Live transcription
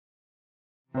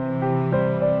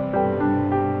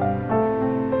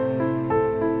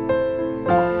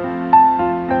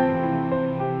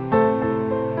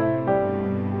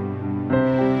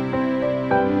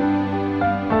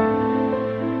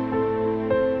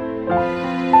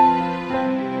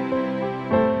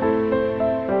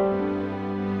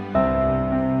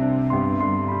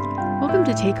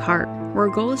Take Heart, where our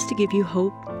goal is to give you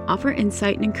hope, offer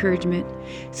insight and encouragement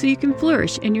so you can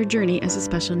flourish in your journey as a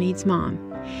special needs mom.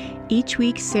 Each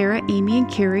week, Sarah, Amy, and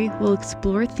Carrie will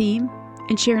explore a theme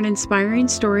and share an inspiring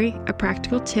story, a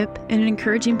practical tip, and an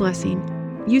encouraging blessing,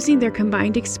 using their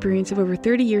combined experience of over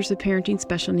 30 years of parenting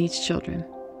special needs children.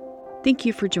 Thank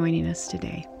you for joining us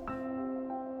today.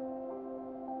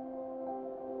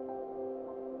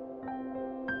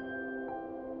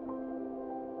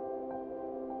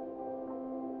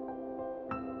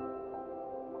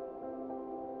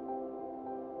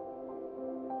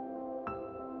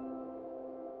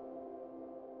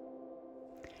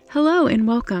 Hello and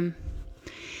welcome.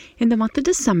 In the month of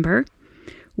December,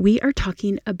 we are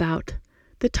talking about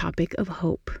the topic of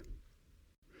hope.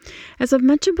 As I've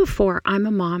mentioned before, I'm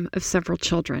a mom of several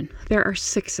children. There are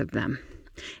 6 of them.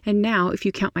 And now, if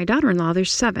you count my daughter-in-law,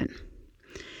 there's 7.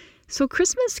 So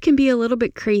Christmas can be a little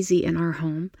bit crazy in our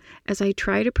home as I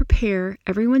try to prepare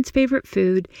everyone's favorite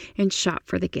food and shop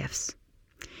for the gifts.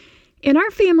 In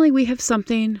our family, we have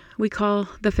something we call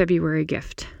the February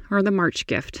gift or the March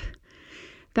gift.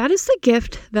 That is the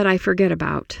gift that I forget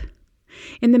about.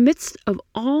 In the midst of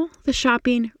all the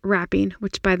shopping, wrapping,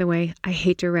 which by the way, I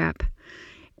hate to wrap,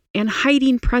 and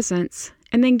hiding presents,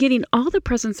 and then getting all the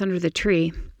presents under the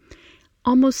tree,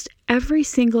 almost every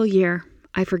single year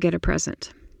I forget a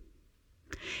present.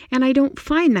 And I don't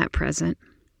find that present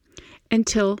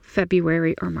until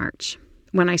February or March,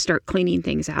 when I start cleaning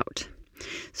things out.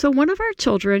 So one of our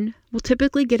children will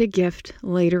typically get a gift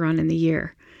later on in the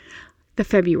year, the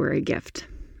February gift.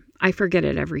 I forget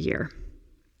it every year.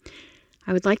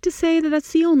 I would like to say that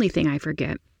that's the only thing I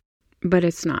forget, but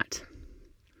it's not.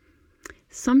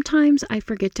 Sometimes I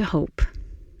forget to hope,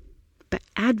 but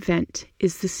Advent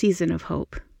is the season of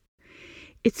hope.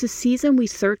 It's a season we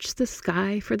search the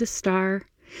sky for the star,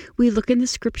 we look in the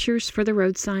scriptures for the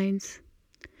road signs,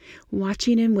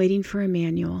 watching and waiting for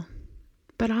Emmanuel.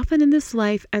 But often in this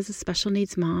life, as a special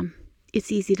needs mom,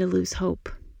 it's easy to lose hope.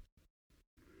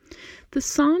 The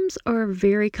Psalms are a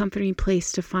very comforting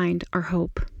place to find our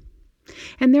hope.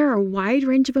 And there are a wide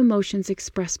range of emotions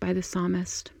expressed by the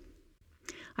psalmist.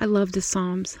 I love the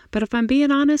Psalms, but if I'm being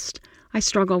honest, I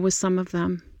struggle with some of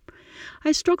them.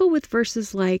 I struggle with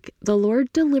verses like, "The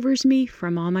Lord delivers me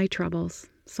from all my troubles,"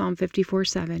 Psalm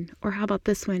 54:7. Or how about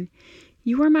this one?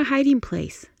 "You are my hiding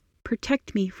place.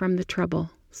 Protect me from the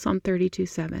trouble," Psalm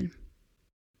 32:7.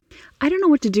 I don't know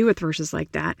what to do with verses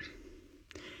like that.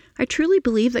 I truly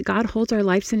believe that God holds our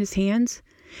lives in His hands,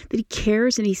 that He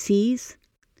cares and He sees.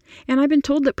 And I've been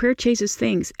told that prayer changes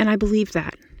things, and I believe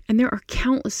that. And there are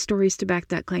countless stories to back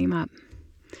that claim up.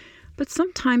 But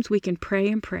sometimes we can pray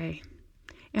and pray,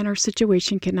 and our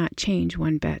situation cannot change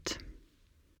one bit.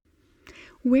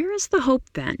 Where is the hope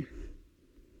then?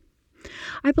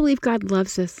 I believe God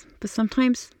loves us, but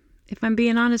sometimes, if I'm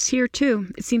being honest here too,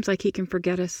 it seems like He can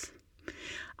forget us.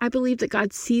 I believe that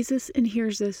God sees us and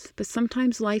hears us, but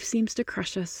sometimes life seems to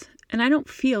crush us, and I don't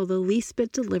feel the least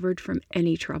bit delivered from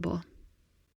any trouble.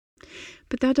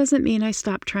 But that doesn't mean I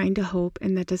stop trying to hope,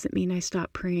 and that doesn't mean I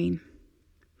stop praying.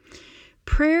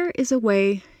 Prayer is a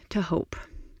way to hope.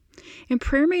 And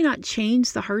prayer may not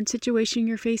change the hard situation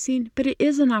you're facing, but it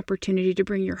is an opportunity to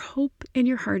bring your hope and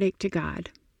your heartache to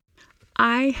God.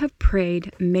 I have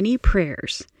prayed many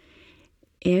prayers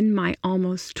in my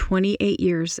almost 28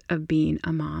 years of being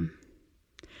a mom.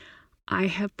 I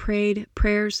have prayed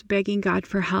prayers begging God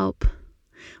for help.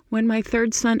 When my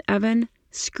 3rd son, Evan,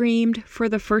 screamed for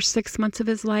the first 6 months of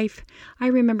his life, I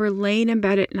remember laying in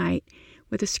bed at night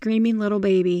with a screaming little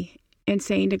baby and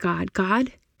saying to God,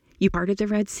 "God, you parted the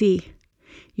Red Sea.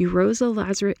 You rose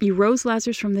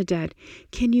Lazarus from the dead.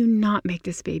 Can you not make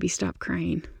this baby stop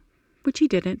crying?" Which He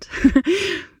didn't.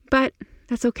 But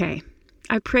that's okay.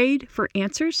 I prayed for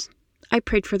answers. I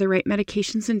prayed for the right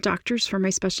medications and doctors for my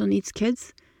special needs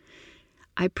kids.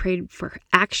 I prayed for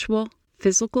actual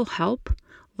physical help,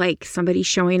 like somebody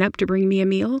showing up to bring me a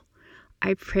meal.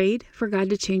 I prayed for God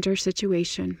to change our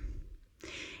situation.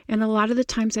 And a lot of the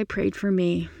times I prayed for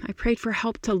me. I prayed for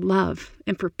help to love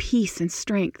and for peace and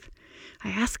strength. I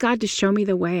asked God to show me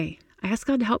the way. I asked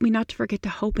God to help me not to forget to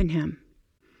hope in Him.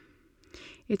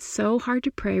 It's so hard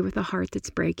to pray with a heart that's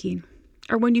breaking,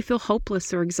 or when you feel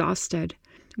hopeless or exhausted,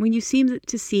 when you seem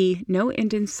to see no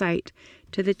end in sight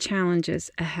to the challenges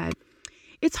ahead.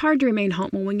 It's hard to remain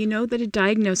hopeful when you know that a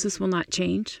diagnosis will not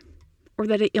change, or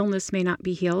that an illness may not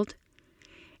be healed.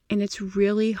 And it's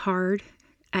really hard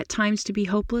at times to be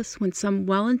hopeless when some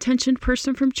well-intentioned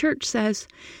person from church says,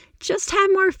 "Just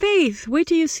have more faith. Wait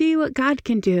till you see what God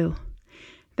can do."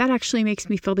 That actually makes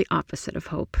me feel the opposite of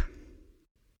hope.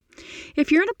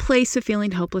 If you're in a place of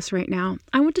feeling hopeless right now,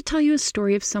 I want to tell you a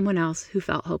story of someone else who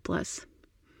felt hopeless.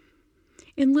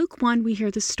 In Luke 1, we hear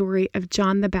the story of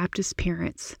John the Baptist's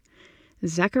parents,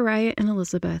 Zechariah and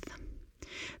Elizabeth.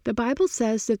 The Bible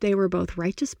says that they were both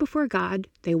righteous before God.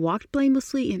 They walked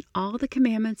blamelessly in all the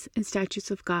commandments and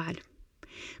statutes of God.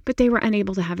 But they were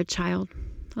unable to have a child.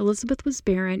 Elizabeth was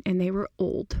barren and they were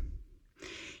old.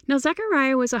 Now,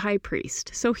 Zechariah was a high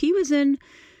priest, so he was in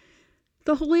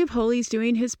the Holy of Holies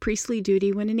doing his priestly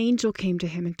duty when an angel came to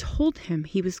him and told him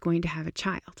he was going to have a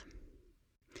child.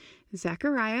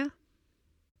 Zechariah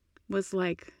was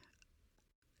like,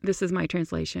 this is my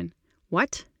translation.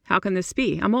 What? How can this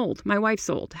be? I'm old. My wife's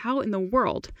old. How in the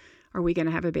world are we going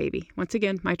to have a baby? Once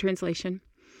again, my translation.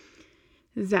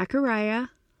 Zechariah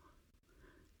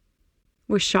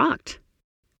was shocked.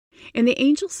 And the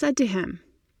angel said to him,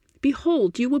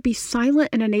 "Behold, you will be silent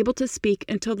and unable to speak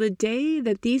until the day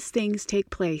that these things take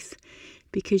place,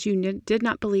 because you did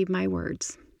not believe my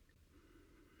words."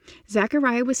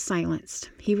 Zechariah was silenced.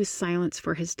 He was silenced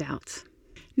for his doubts.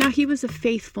 Now, he was a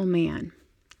faithful man,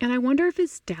 and I wonder if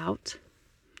his doubt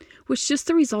was just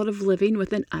the result of living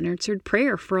with an unanswered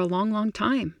prayer for a long, long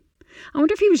time. I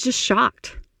wonder if he was just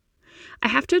shocked. I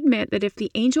have to admit that if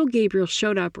the angel Gabriel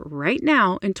showed up right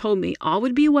now and told me all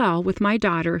would be well with my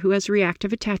daughter who has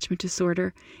reactive attachment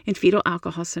disorder and fetal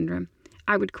alcohol syndrome,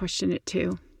 I would question it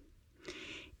too.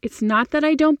 It's not that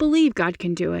I don't believe God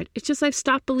can do it. It's just I've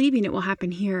stopped believing it will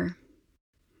happen here.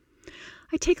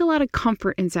 I take a lot of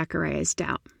comfort in Zechariah's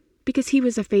doubt because he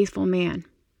was a faithful man.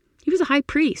 He was a high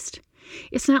priest.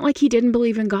 It's not like he didn't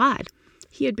believe in God.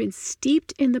 He had been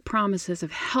steeped in the promises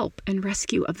of help and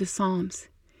rescue of the Psalms.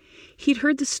 He'd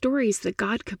heard the stories that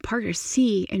God could part a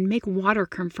sea and make water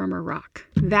come from a rock.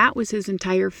 That was his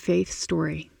entire faith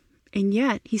story. And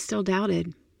yet, he still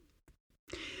doubted.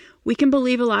 We can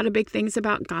believe a lot of big things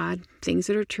about God, things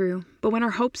that are true, but when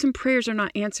our hopes and prayers are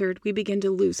not answered, we begin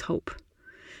to lose hope.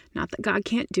 Not that God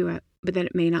can't do it, but that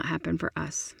it may not happen for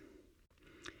us.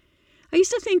 I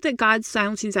used to think that God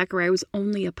silencing Zechariah was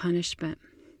only a punishment.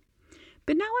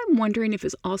 But now I'm wondering if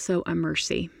it's also a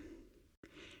mercy.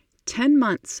 10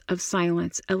 months of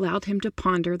silence allowed him to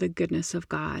ponder the goodness of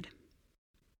God.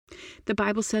 The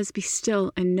Bible says, "Be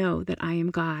still and know that I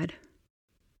am God."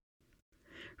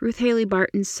 Ruth Haley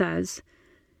Barton says,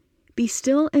 "Be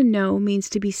still and know means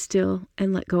to be still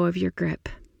and let go of your grip."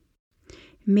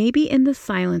 Maybe in the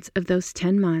silence of those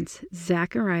 10 months,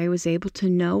 Zechariah was able to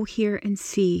know, hear, and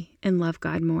see and love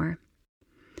God more.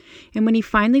 And when he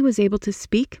finally was able to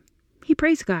speak, he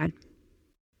praised God.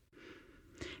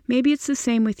 Maybe it's the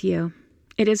same with you.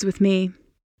 It is with me.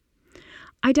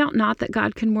 I doubt not that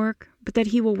God can work, but that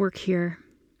he will work here.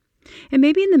 And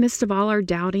maybe in the midst of all our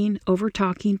doubting,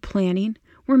 over-talking, planning,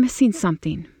 we're missing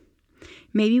something.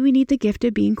 Maybe we need the gift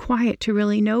of being quiet to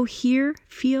really know, hear,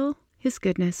 feel his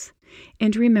goodness,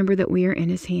 and remember that we are in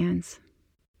his hands.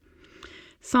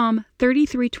 Psalm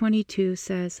 33:22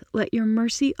 says, "Let your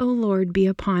mercy, O Lord, be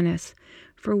upon us,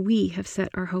 for we have set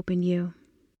our hope in you."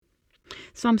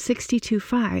 Psalm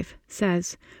 62:5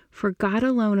 says, "For God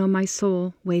alone, O my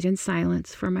soul, wait in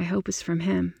silence, for my hope is from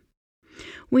him."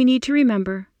 We need to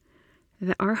remember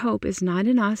that our hope is not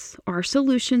in us or our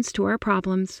solutions to our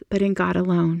problems, but in God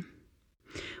alone.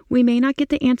 We may not get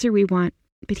the answer we want,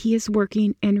 but he is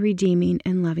working and redeeming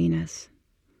and loving us.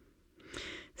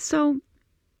 So,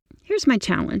 here's my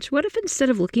challenge. What if instead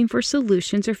of looking for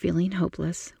solutions or feeling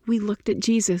hopeless, we looked at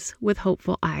Jesus with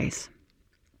hopeful eyes?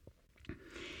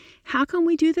 How can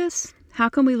we do this? How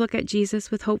can we look at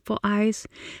Jesus with hopeful eyes?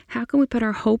 How can we put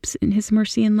our hopes in his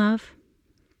mercy and love?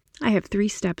 I have 3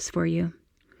 steps for you.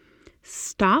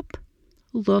 Stop,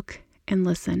 look, and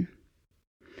listen.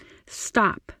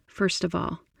 Stop, first of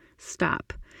all.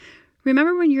 Stop.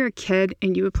 Remember when you were a kid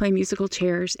and you would play musical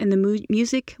chairs and the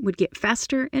music would get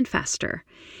faster and faster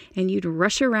and you'd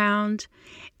rush around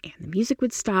and the music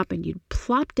would stop and you'd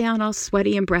plop down all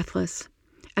sweaty and breathless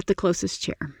at the closest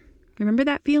chair. Remember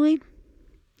that feeling?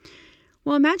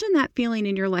 Well, imagine that feeling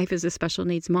in your life as a special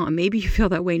needs mom. Maybe you feel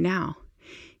that way now.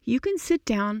 You can sit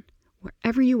down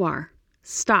wherever you are,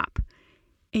 stop,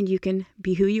 and you can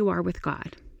be who you are with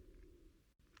God.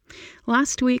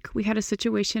 Last week, we had a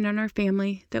situation in our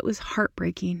family that was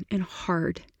heartbreaking and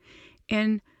hard.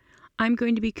 And I'm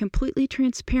going to be completely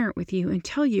transparent with you and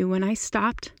tell you when I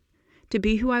stopped to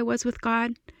be who I was with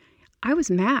God, I was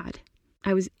mad.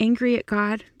 I was angry at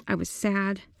God. I was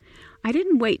sad. I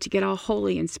didn't wait to get all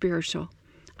holy and spiritual.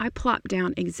 I plopped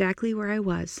down exactly where I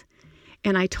was,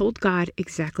 and I told God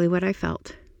exactly what I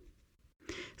felt.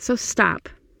 So stop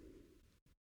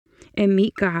and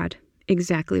meet God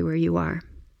exactly where you are.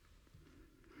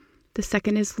 The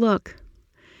second is look.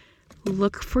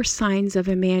 Look for signs of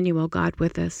Emmanuel, God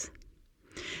with us.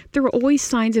 There were always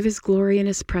signs of his glory and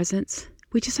his presence.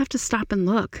 We just have to stop and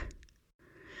look.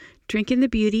 Drink in the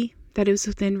beauty that is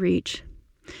within reach,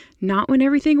 not when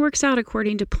everything works out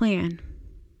according to plan.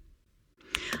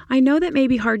 I know that may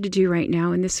be hard to do right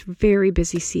now in this very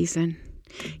busy season.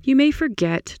 You may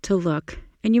forget to look,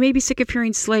 and you may be sick of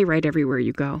hearing sleigh ride everywhere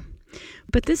you go.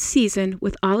 But this season,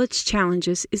 with all its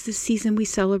challenges, is the season we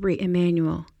celebrate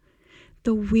Emmanuel.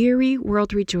 The weary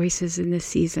world rejoices in this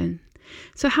season.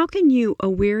 So how can you, a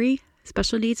weary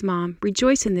special needs mom,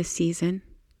 rejoice in this season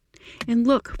and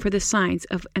look for the signs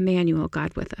of Emmanuel,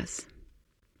 God with us?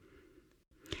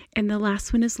 And the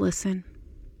last one is listen.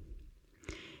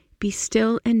 Be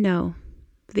still and know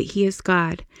that He is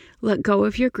God. Let go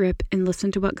of your grip and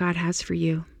listen to what God has for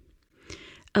you.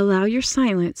 Allow your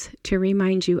silence to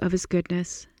remind you of His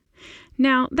goodness.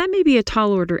 Now, that may be a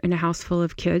tall order in a house full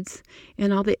of kids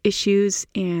and all the issues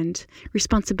and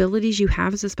responsibilities you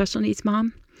have as a special needs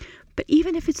mom. But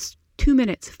even if it's 2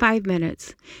 minutes, 5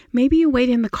 minutes, maybe you wait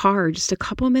in the car just a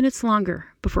couple minutes longer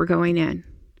before going in.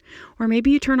 Or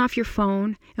maybe you turn off your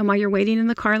phone, and while you're waiting in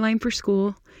the car line for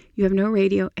school, you have no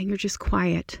radio and you're just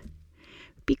quiet.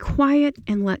 Be quiet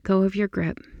and let go of your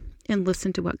grip and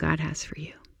listen to what God has for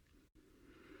you.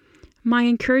 My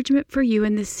encouragement for you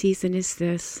in this season is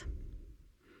this.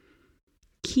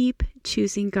 Keep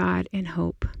choosing God and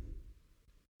hope.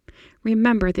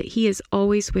 Remember that He is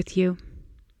always with you.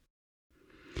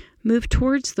 Move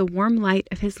towards the warm light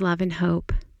of His love and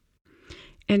hope.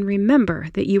 And remember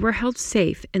that you are held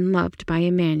safe and loved by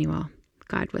Emmanuel,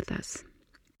 God with us.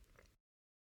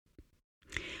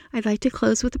 I'd like to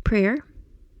close with a prayer.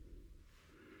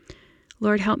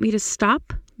 Lord, help me to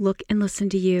stop, look, and listen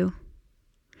to you.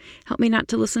 Help me not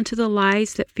to listen to the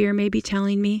lies that fear may be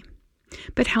telling me,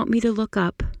 but help me to look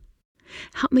up.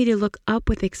 Help me to look up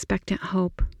with expectant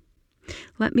hope.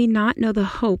 Let me not know the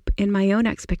hope in my own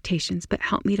expectations, but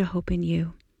help me to hope in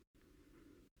you.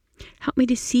 Help me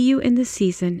to see you in this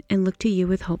season and look to you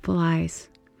with hopeful eyes.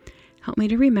 Help me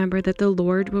to remember that the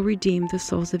Lord will redeem the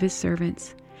souls of His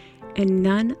servants, and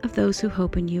none of those who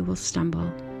hope in you will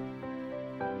stumble.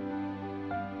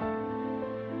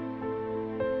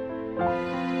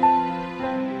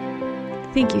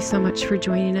 Thank you so much for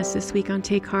joining us this week on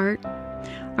Take Heart.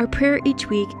 Our prayer each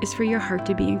week is for your heart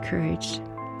to be encouraged.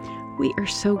 We are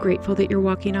so grateful that you're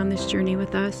walking on this journey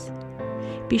with us.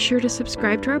 Be sure to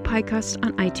subscribe to our podcast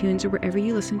on iTunes or wherever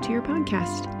you listen to your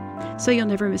podcast, so you'll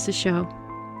never miss a show.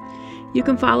 You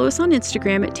can follow us on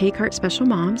Instagram at Take Heart Special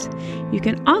Moms. You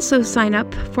can also sign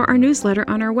up for our newsletter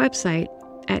on our website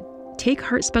at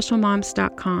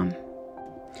takeheartspecialmoms.com.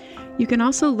 You can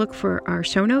also look for our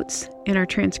show notes and our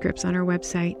transcripts on our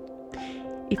website.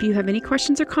 If you have any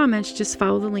questions or comments, just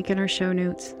follow the link in our show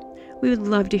notes. We would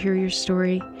love to hear your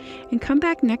story. And come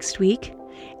back next week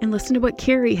and listen to what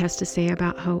Carrie has to say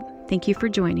about hope. Thank you for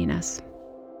joining us.